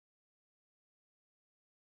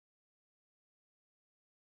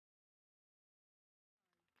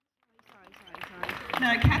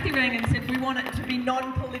No, Kathy rang and said we want it to be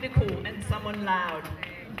non-political and someone loud.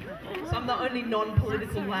 So I'm the only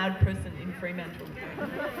non-political loud person in Fremantle.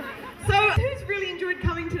 So who's really enjoyed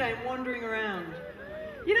coming today and wandering around?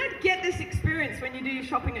 You don't get this experience when you do your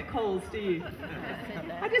shopping at Coles, do you?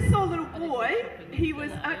 I just saw a little boy, he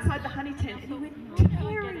was outside the honey tent and he went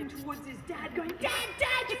tearing towards his dad going,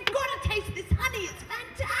 Dad, you've got to taste this honey, it's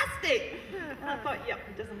fantastic! And I thought, yep,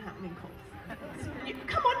 it doesn't happen in Coles. So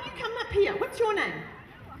come on, you come up here. What's your name?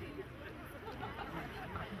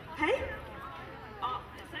 Hey?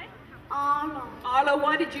 Arlo. Arlo,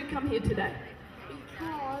 why did you come here today?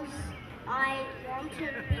 Because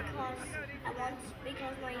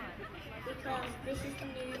this is the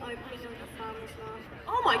new opening of the farmer's market.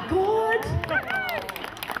 Oh my God!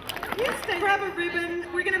 Yes, they grab a ribbon.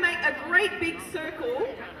 We're going to make a great big circle.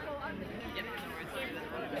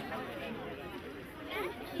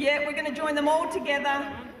 Yeah, we're going to join them all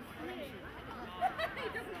together.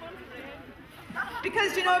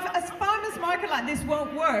 Because, you know, if a farmer's market like this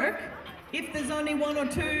won't work if there's only one or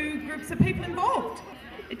two groups of people involved.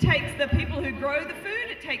 It takes the people who grow the food,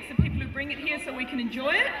 it takes the people who bring it here so we can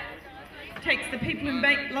enjoy it, it takes the people who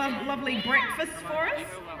make lovely breakfasts for us.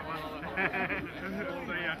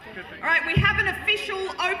 All right, we have an official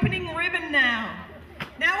opening ribbon now.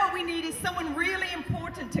 Now what we need is someone really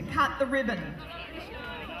important to cut the ribbon.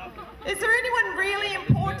 Is there anyone really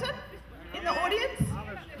important in the audience?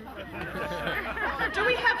 Do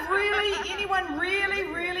we have anyone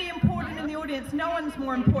really important in the audience? No one's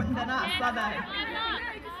more important than us, are they?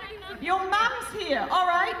 Your mum's here. All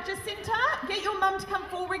right, Jacinta, get your mum to come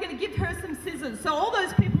forward. We're going to give her some scissors. So all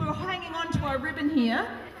those people who are hanging on to our ribbon here,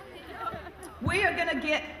 we are going to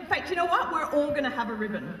get, in fact, you know what? We're all going to have a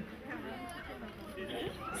ribbon.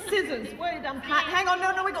 Scissors. We're done. Hang on,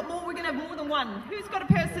 no, we got more. We're going to have more than one. Who's got a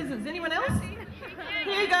pair of scissors? Anyone else?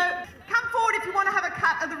 Here you go. Come forward if you want to have a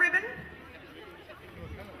cut of the ribbon.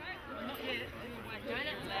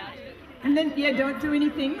 And then, yeah, don't do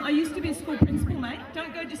anything. I used to be a school principal, mate.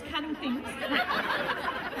 Don't go just cutting things.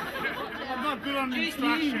 I'm not good on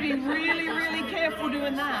instruction. You'd be really careful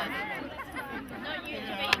doing that.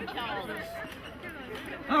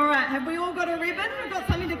 All right, have we all got a ribbon? We've got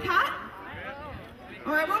something to cut?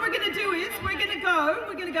 All right, what we're going to do is we're going to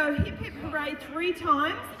go hip hip hooray 3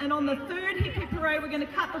 times, and on the 3rd hip hip hooray we're going to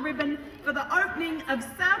cut the ribbon for the opening of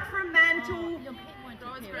South Fremantle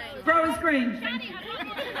Growers Green.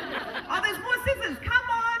 Oh, there's more scissors. Come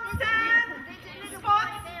on, Sam,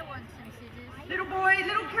 Spots, little boy,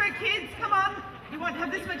 little kids, come on. You won't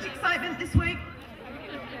have this much excitement this week.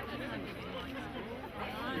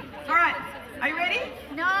 All right, are you ready?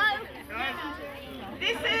 No.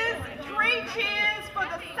 This is 3 cheers for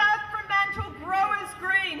the South Fremantle Growers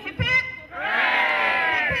Green. Hip hip!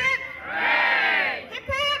 Hooray! Hip hip! Hooray! Hip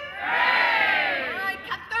hip! Hooray! All right,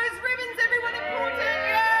 cut those ribbons, everyone important.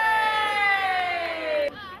 Yay!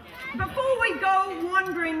 Before we go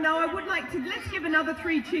wandering though, I would like to, let's give another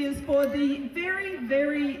 3 cheers for the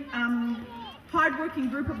very hard-working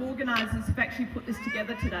group of organisers who've actually put this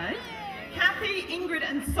together today. Kathy, Ingrid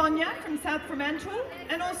and Sonia from South Fremantle,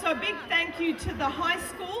 and also a big thank you to the high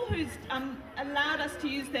school who's allowed us to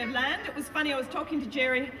use their land. It was funny, I was talking to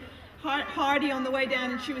Jerry Hardy on the way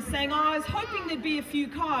down and she was saying, oh, I was hoping there'd be a few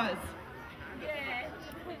cars.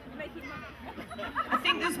 I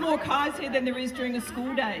think there's more cars here than there is during a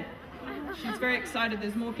school day. She's very excited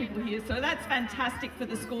there's more people here, so that's fantastic for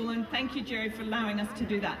the school, and thank you, Jerry, for allowing us to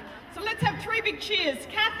do that. So let's have 3 big cheers.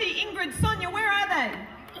 Kathy, Ingrid, Sonia, where are they?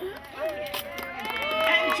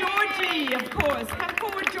 And Georgie, of course. Come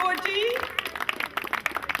forward, Georgie.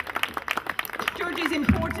 Georgie's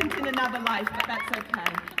important in another life, but that's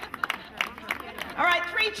okay. All right,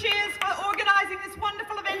 3 cheers for organising this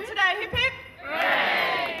wonderful event today. Hip hip.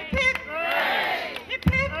 Hooray! Hip hip. Hooray! Hip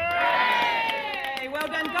hip. Hooray! Well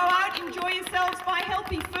done. Go out, enjoy yourselves, buy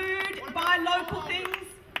healthy food, buy local things.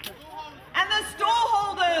 And the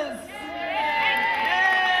stallholders.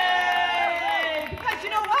 You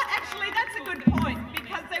know what? Actually, that's a good point,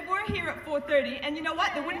 because they were here at 4:30, and you know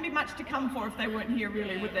what? There wouldn't be much to come for if they weren't here,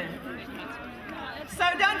 really, would there? So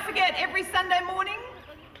don't forget, every Sunday morning,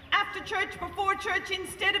 after church, before church,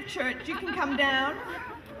 instead of church, you can come down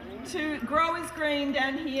to Growers Green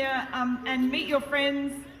down here and meet your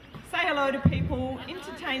friends, say hello to people,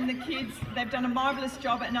 entertain the kids. They've done a marvellous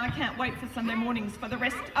job, and I can't wait for Sunday mornings for the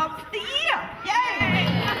rest of the year. Yay!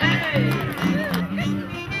 Yay!